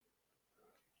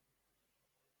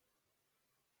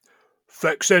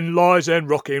Facts and lies and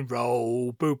rock and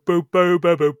roll. Boop, boop, boop,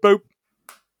 boop, boop, boop.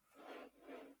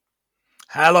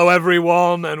 Hello,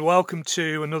 everyone, and welcome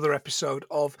to another episode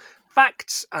of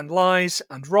Facts and Lies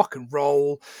and Rock and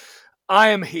Roll. I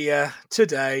am here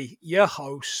today, your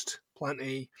host,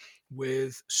 Plenty,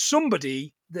 with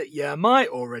somebody that you might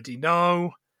already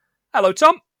know. Hello,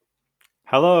 Tom.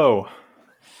 Hello.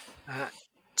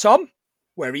 Tom,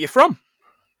 where are you from?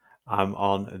 I'm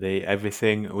on the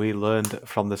Everything We Learned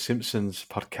from The Simpsons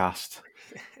podcast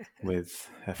with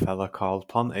a fella called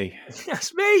Ponty.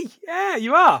 That's me. Yeah,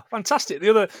 you are. Fantastic.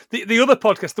 The other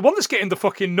podcast, the one that's getting the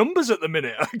fucking numbers at the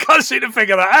minute. I can't seem to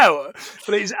figure that out.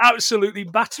 But it is absolutely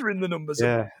battering the numbers.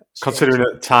 Yeah. Considering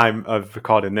at the time of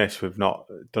recording this, we've not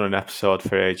done an episode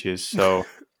for ages. So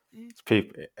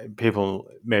people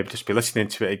may just be listening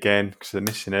to it again because they're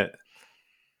missing it.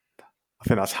 I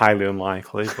think that's highly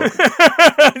unlikely. But...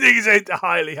 I think it's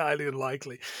highly, highly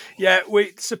unlikely. Yeah,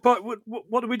 we support.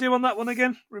 What do we do on that one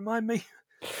again? Remind me.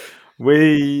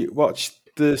 We watched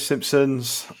The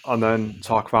Simpsons and then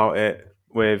talk about it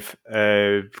with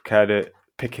kind of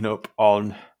picking up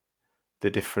on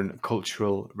the different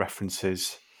cultural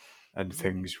references and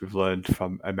things we've learned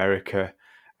from America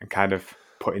and kind of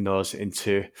putting those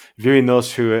into viewing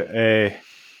those through a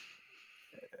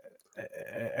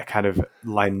kind of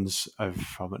lens of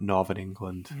from Northern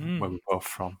England, where we're both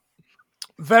from.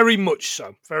 Very much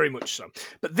so, very much so.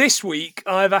 But this week,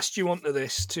 I've asked you onto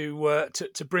this to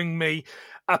bring me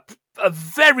a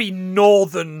very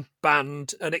northern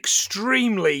band, an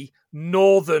extremely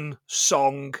northern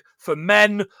song for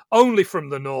men only from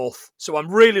the north. So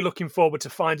I'm really looking forward to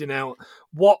finding out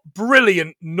what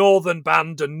brilliant northern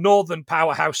band and northern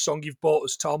powerhouse song you've brought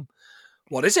us, Tom.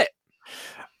 What is it?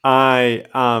 I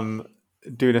am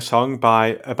doing a song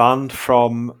by a band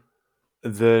from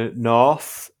the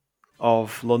north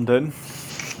of London.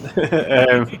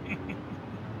 The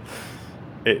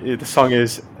song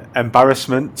is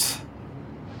Embarrassment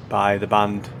by the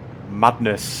band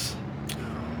Madness.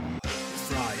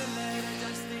 Right.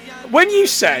 When you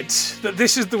said that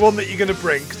this is the one that you're going to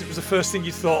bring, because it was the first thing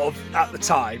you thought of at the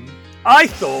time, I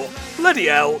thought, bloody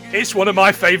hell, it's one of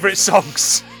my favourite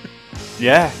songs.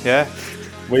 Yeah.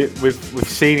 We've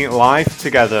seen it live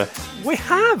together. We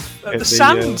have at the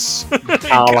Sands.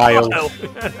 Carlisle.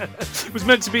 It was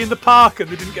meant to be in the park and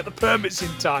they didn't get the permits in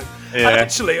time. Yeah. And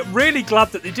actually, I'm really glad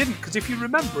that they didn't, because if you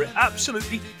remember, it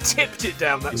absolutely tipped it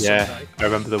down that Sunday. I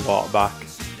remember the walk back.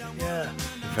 Yeah.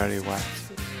 Very wet.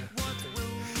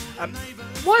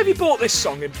 Why have you bought this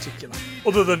song in particular,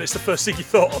 other than it's the first thing you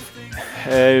thought of?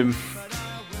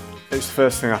 It's the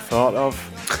first thing I thought of.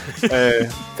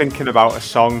 Thinking about a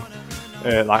song,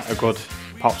 like a good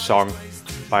pop song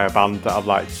by a band that I've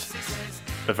liked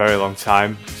a very long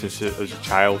time, since as a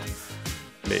child.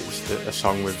 And it's a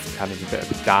song with kind of a bit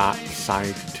of a dark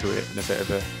side to it and a bit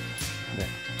of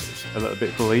it's a little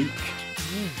bit bleak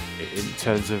in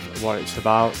terms of what it's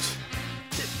about.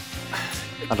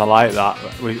 And I like that.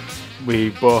 We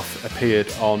both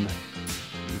appeared on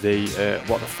the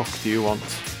What the Fuck Do You Want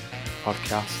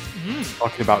podcast,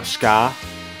 talking about ska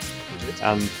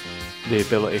and the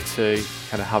ability to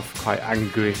kind of have quite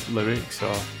angry lyrics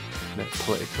or kind of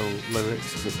political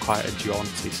lyrics with quite a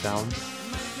jaunty sound.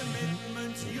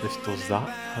 This does that,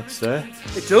 I'd say.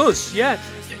 It does, yeah.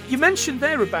 You mentioned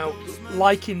there about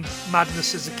liking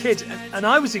Madness as a kid, and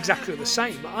I was exactly the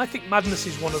same. I think Madness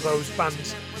is one of those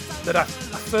bands that I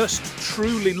first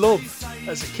truly loved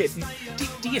as a kid. And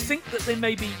do you think that they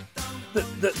maybe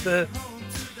that the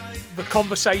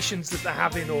conversations that they're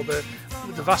having, or the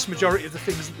vast majority of the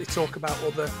things that they talk about,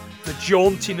 or the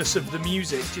jauntiness of the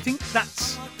music, do you think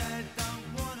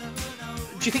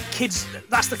kids,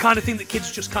 that's the kind of thing that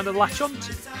kids just kind of latch on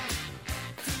to?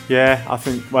 Yeah, I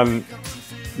think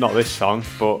not this song,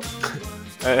 but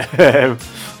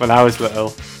when I was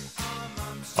little,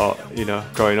 or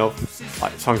growing up,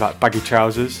 like songs like Baggy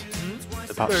Trousers,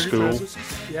 about Baggy school, Trousers.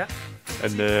 Yeah,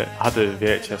 and I had a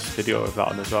VHS video of that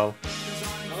on as well.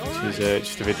 Which was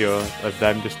just a video of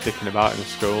them just dicking about in the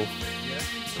school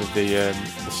with the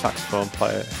saxophone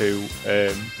player who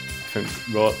I think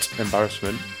wrote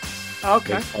Embarrassment.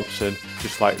 Okay. Thompson,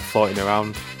 just like floating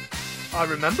around. I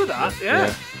remember that.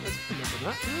 Yeah. I remember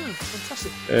that. Yeah,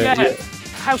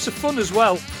 fantastic. House of Fun as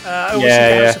well. I always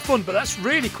say House of Fun, but that's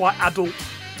really quite adult.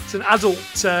 It's an adult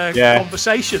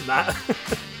conversation, that.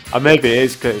 And maybe it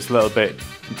is because it's a little bit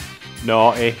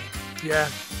naughty. Yeah.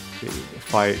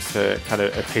 It's why it kind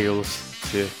of appeals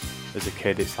to as a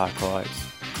kid. It's like,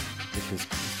 this is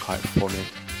quite funny.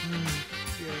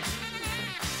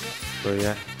 So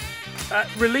yeah.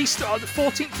 Released on the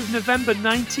 14th of November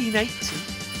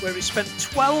 1980, where it spent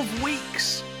 12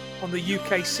 weeks on the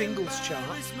UK singles chart,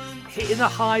 hitting a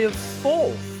high of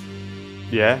 4th.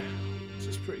 Yeah. Which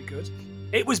is pretty good.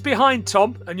 It was behind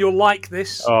Tom, and you'll like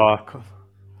this. Oh,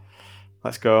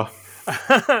 let's go.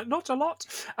 Not a lot.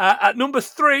 At number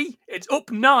 3, it's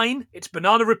up 9. It's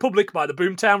Banana Republic by the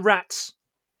Boomtown Rats.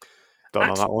 Don't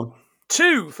know that one.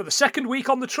 2, for the second week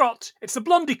on the trot, it's the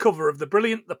Blondie cover of the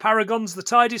brilliant The Paragons, The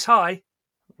Tide Is High.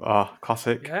 Oh,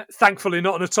 classic. Yeah, thankfully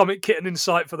not an Atomic Kitten in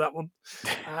sight for that one.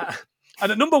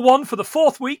 And at number 1 for the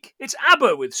 4th week, it's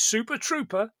ABBA with Super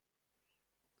Trooper.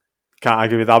 Can't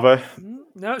argue with ABBA.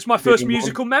 No, it's my first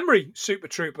musical memory, Super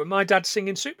Trooper. My dad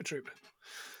singing Super Trooper.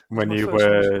 When you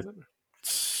were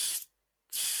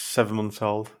 7 months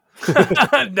old.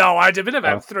 No, I'd have been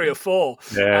about 3 or 4.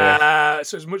 Yeah.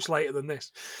 So it's much later than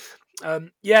this.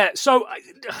 So,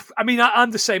 I mean,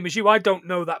 I'm the same as you. I don't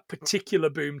know that particular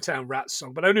Boomtown Rats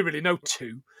song, but I only really know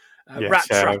 2. Rat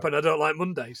Trap and I Don't Like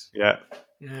Mondays. Yeah.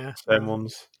 Yeah. Same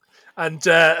ones. And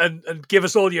give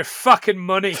us all your fucking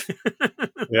money.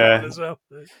 Yeah. As well.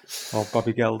 Or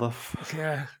Bobby Geldof.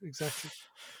 Yeah, exactly.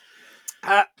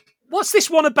 What's this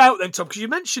one about then, Tom? Because you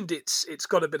mentioned it's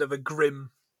got a bit of a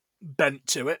grim bent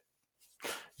to it.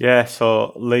 Yeah,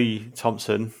 so Lee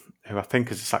Thompson, who I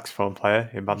think is a saxophone player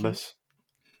in Madness,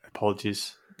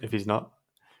 apologies if he's not,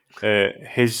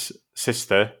 his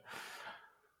sister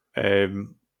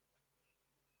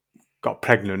got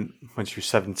pregnant when she was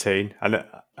 17,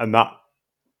 and that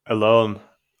alone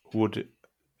would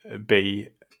be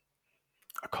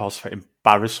a cause for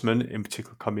embarrassment in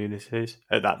particular communities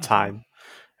at that time.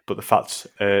 But the fact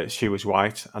she was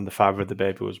white and the father of the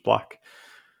baby was black,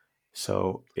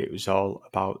 so it was all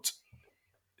about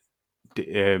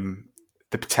the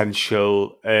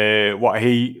potential, what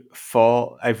he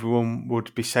thought everyone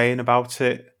would be saying about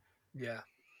it. Yeah,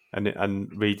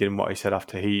 and reading what he said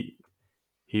after he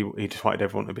just wanted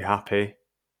everyone to be happy.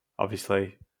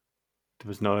 Obviously, there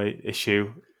was no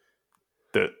issue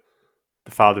that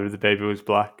the father of the baby was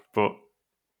black, but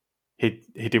he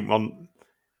didn't want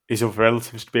his other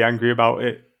relatives to be angry about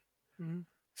it.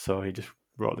 So he just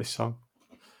wrote this song.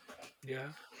 Yeah.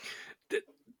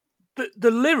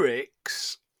 The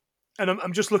lyrics, and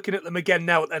I'm just looking at them again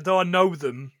now, although I know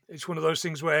them, it's one of those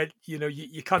things where,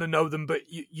 you kind of know them, but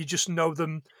you just know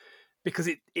them because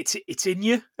it's in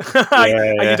you.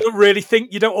 And you don't really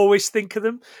think, you don't always think of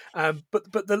them.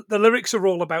 But the lyrics are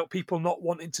all about people not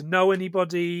wanting to know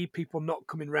anybody, people not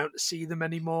coming round to see them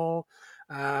anymore.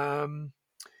 Our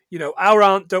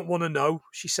aunt don't want to know.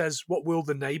 She says, "What will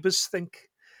the neighbours think?"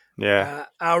 Yeah.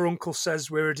 Our uncle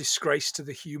says we're a disgrace to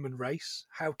the human race.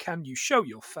 How can you show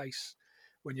your face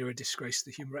when you're a disgrace to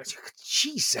the human race?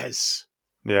 Jesus.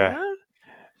 Yeah.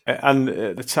 And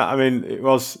at the time, I mean, it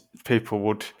was, people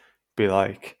would be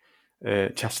like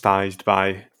chastised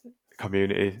by the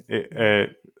community,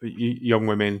 young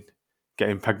women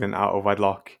getting pregnant out of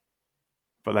wedlock,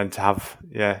 but then to have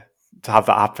that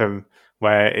happen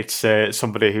where it's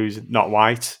somebody who's not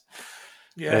white,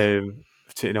 in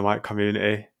a white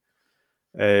community,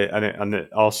 and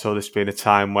also this being a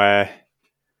time where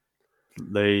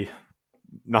the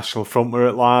National Front were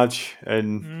at large,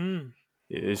 and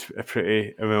it is a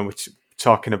pretty. I mean, we're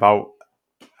talking about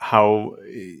how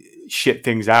shit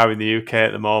things are in the UK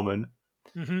at the moment,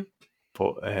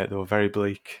 but they were very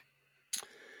bleak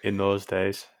in those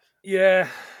days. Yeah,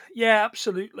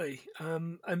 absolutely.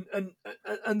 And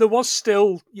there was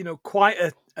still, quite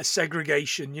a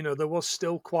segregation. There was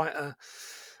still quite a,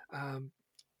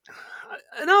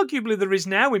 and arguably there is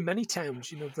now in many towns.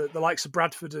 The likes of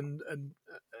Bradford and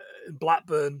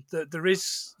Blackburn. There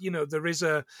is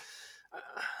a.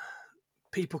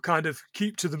 People kind of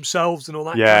keep to themselves and all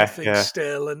that kind of thing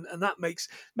still, and that makes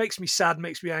me sad,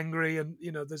 makes me angry, and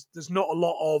there's not a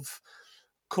lot of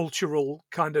cultural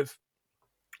kind of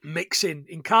mixing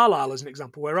in Carlisle, as an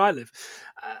example, where I live,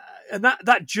 and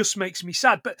that just makes me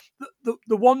sad. But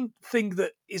the one thing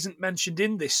that isn't mentioned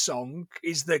in this song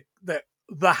is the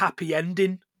happy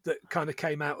ending that kind of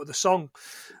came out of the song,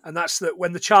 and that's that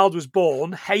when the child was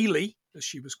born, Hayley, as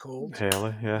she was called,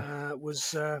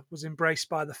 was embraced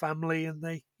by the family, and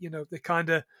they kind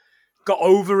of got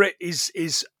over it. Is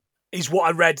what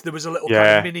I read. There was a little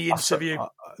kind of mini interview.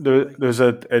 There was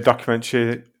a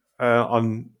documentary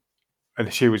on,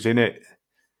 and she was in it.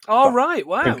 Oh, right,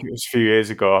 wow. I think it was a few years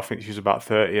ago. I think she was about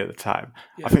 30 at the time.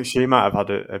 Yeah. I think she might have had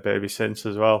a baby since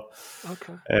as well.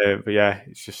 Okay. But yeah,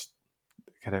 it's just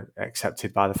kind of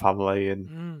accepted by the family,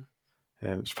 and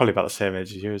it's probably about the same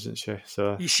age as you, isn't she?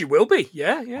 So she will be,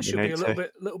 yeah. She'll be a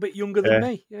little bit younger than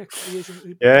me. Yeah, a years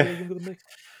younger than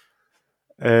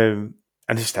me.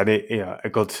 And just a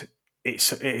good.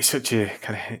 It's such a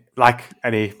kind of like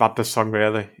any Madness song,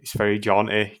 really. It's very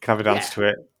jaunty. You can have a dance to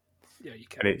it. Yeah, you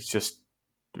can. And it's just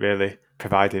really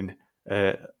providing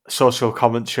social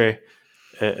commentary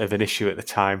of an issue at the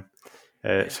time.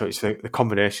 So it's the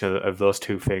combination of those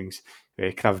two things.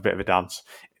 You can have a bit of a dance,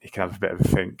 you can have a bit of a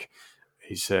think.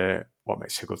 Is what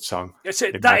makes a good song. That's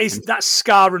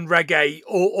ska and reggae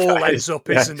all ends up,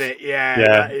 isn't it? Yeah,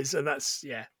 that is, and that's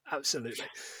absolutely.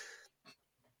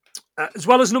 As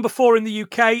well as number 4 in the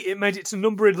UK, it made it to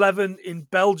number 11 in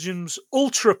Belgium's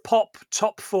Ultra Pop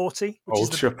Top 40, which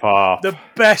Ultra Pop, the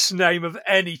best name of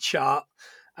any chart.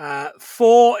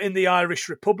 4 in the Irish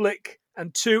Republic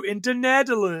and 2 in the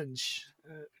Netherlands,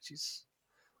 which is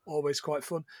always quite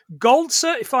fun. Gold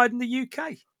certified in the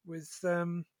UK with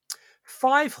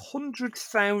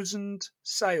 500,000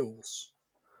 sales.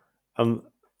 And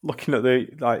looking at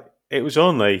it was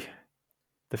only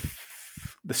the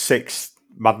 6th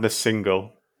Madness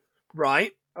single,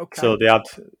 right? Okay. So they had,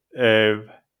 the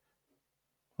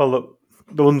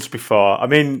ones before. I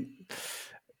mean,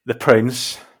 the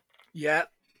Prince. Yeah,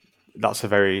 that's a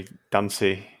very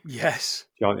dancey,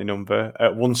 jaunty number.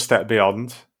 One Step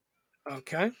Beyond.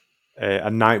 Okay. A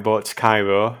Night Boat to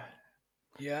Cairo.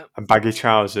 Yeah. And Baggy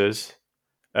Trousers.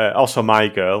 Also My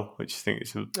Girl, which I think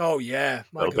is a little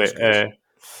bit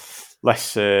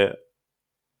less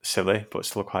silly, but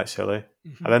still quite silly.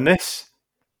 Mm-hmm. And then this,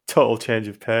 total change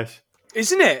of pace.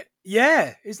 Isn't it?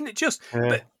 Yeah. Isn't it just? Yeah.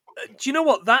 But do you know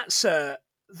what? That's that.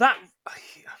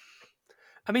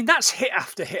 I mean, that's hit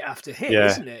after hit after hit,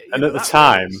 isn't it? And at the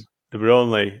time, they were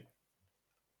only,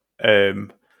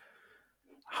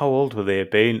 how old were they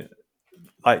been?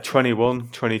 Like 21,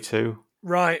 22.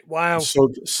 Right, wow.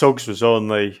 Suggs was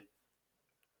only,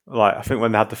 I think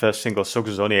when they had the first single, Suggs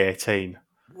was only 18.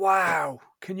 Wow.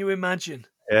 Can you imagine?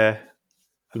 Yeah.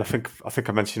 And I think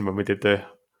I mentioned when we did the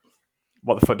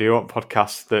What the Fuck Do You Want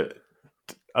podcast that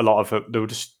a lot of it, they were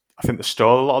just, I think they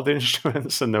stole a lot of the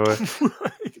instruments and they were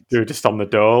they were just on the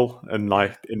dole and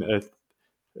into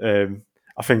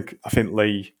I think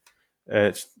Lee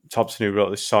Thompson, who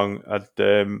wrote this song, had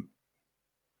been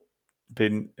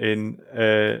in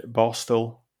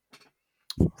Borstal,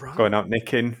 going out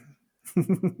nicking.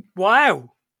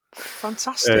 Wow,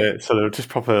 fantastic! So they were just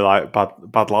proper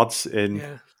bad lads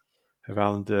in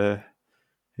around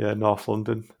North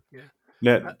London.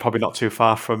 Yeah, probably not too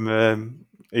far from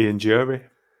Ian Jury.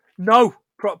 No,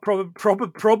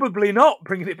 probably not.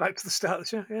 Bringing it back to the start of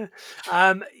the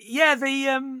show.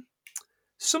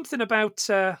 Something about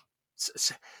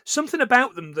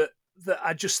them that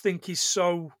I just think is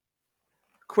so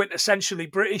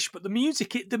quintessentially British, but the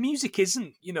music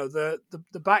isn't. You know, the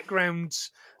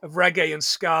backgrounds of reggae and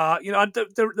ska. You know,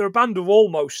 they're a band of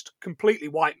almost completely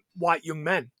white young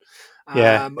men.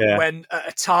 When at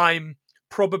a time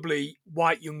probably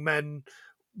white young men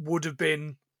would have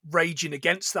been raging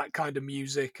against that kind of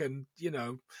music, and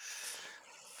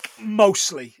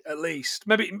mostly, at least,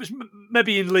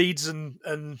 maybe in Leeds and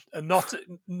not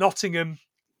Nottingham.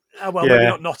 Maybe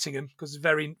not Nottingham, because it's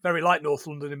very, very like North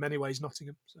London in many ways,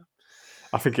 Nottingham. So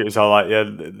I think it was all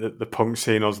the punk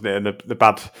scene, wasn't it, and the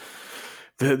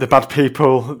bad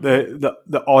people,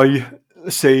 the oi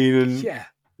scene, and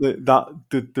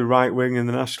the right wing and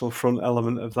the National Front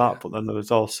element of that. But then there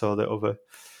was also the other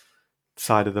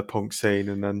side of the punk scene,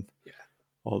 and then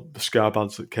all the ska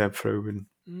bands that came through. And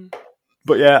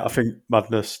but I think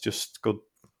Madness, just good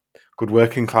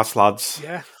working class lads.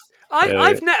 Yeah.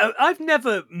 I've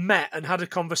never met and had a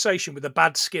conversation with a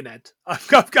bad skinhead. I've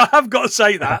got to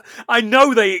say that. I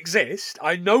know they exist.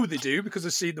 I know they do because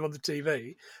I've seen them on the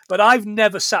TV. But I've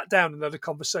never sat down and had a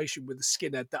conversation with a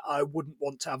skinhead that I wouldn't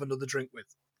want to have another drink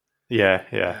with. Yeah.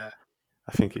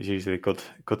 I think it's usually good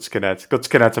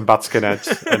skinheads and bad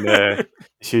skinheads, and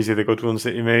it's usually the good ones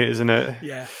that you meet, isn't it?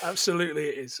 Yeah, absolutely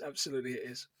it is.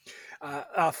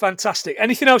 Fantastic.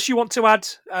 Anything else you want to add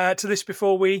to this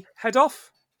before we head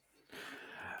off?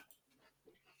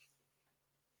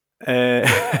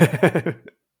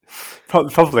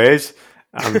 Probably is.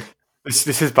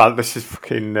 This is bad. This is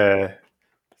fucking.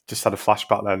 Just had a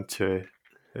flashback then to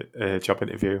a job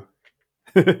interview.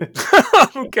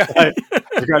 Okay. Have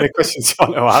you got any questions you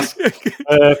want to ask?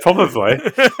 Probably.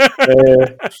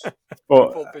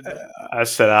 But I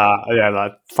said,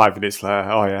 5 minutes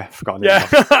later. Oh yeah, forgotten. Yeah,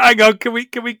 hang on. Can we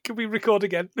record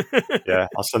again? Yeah,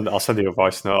 I'll send you a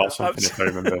voice note or something if I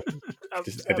remember.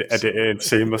 Just edit it in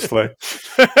seamlessly.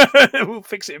 We'll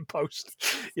fix it in post.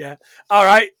 Yeah. All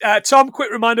right, Tom.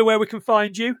 Quick reminder where we can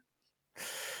find you.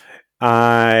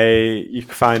 You can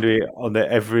find me on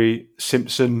the Every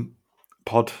Simpson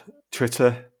Pod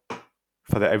Twitter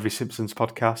for the Every Simpsons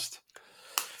podcast.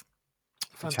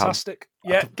 Fantastic.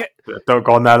 Yeah. Don't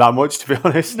go on there that much, to be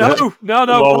honest. No.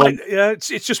 Well, Yeah, it's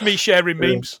just me sharing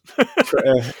memes.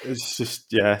 Twitter, it's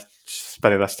just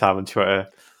spending less time on Twitter.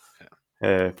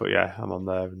 But yeah, I'm on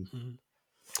there. And...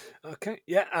 Okay,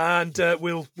 yeah, and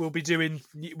we'll be doing.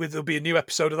 There'll be a new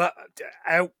episode of that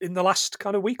out in the last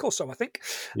kind of week or so, I think.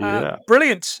 Yeah,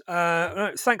 brilliant.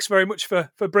 Thanks very much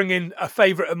for bringing a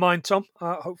favourite of mine, Tom.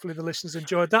 Hopefully the listeners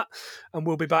enjoyed that, and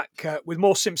we'll be back with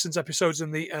more Simpsons episodes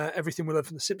in the Everything We Love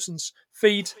from the Simpsons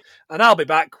feed, and I'll be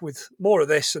back with more of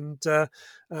this and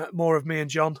more of me and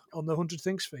John on the 100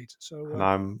 Things feed. So, and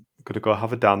I'm gonna go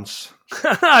have a dance.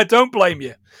 I don't blame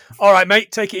you. All right,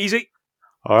 mate, take it easy.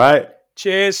 All right.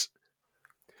 Cheers.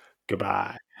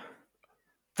 Goodbye.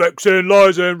 Facts and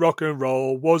Lies and Rock and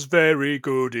Roll was very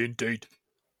good indeed.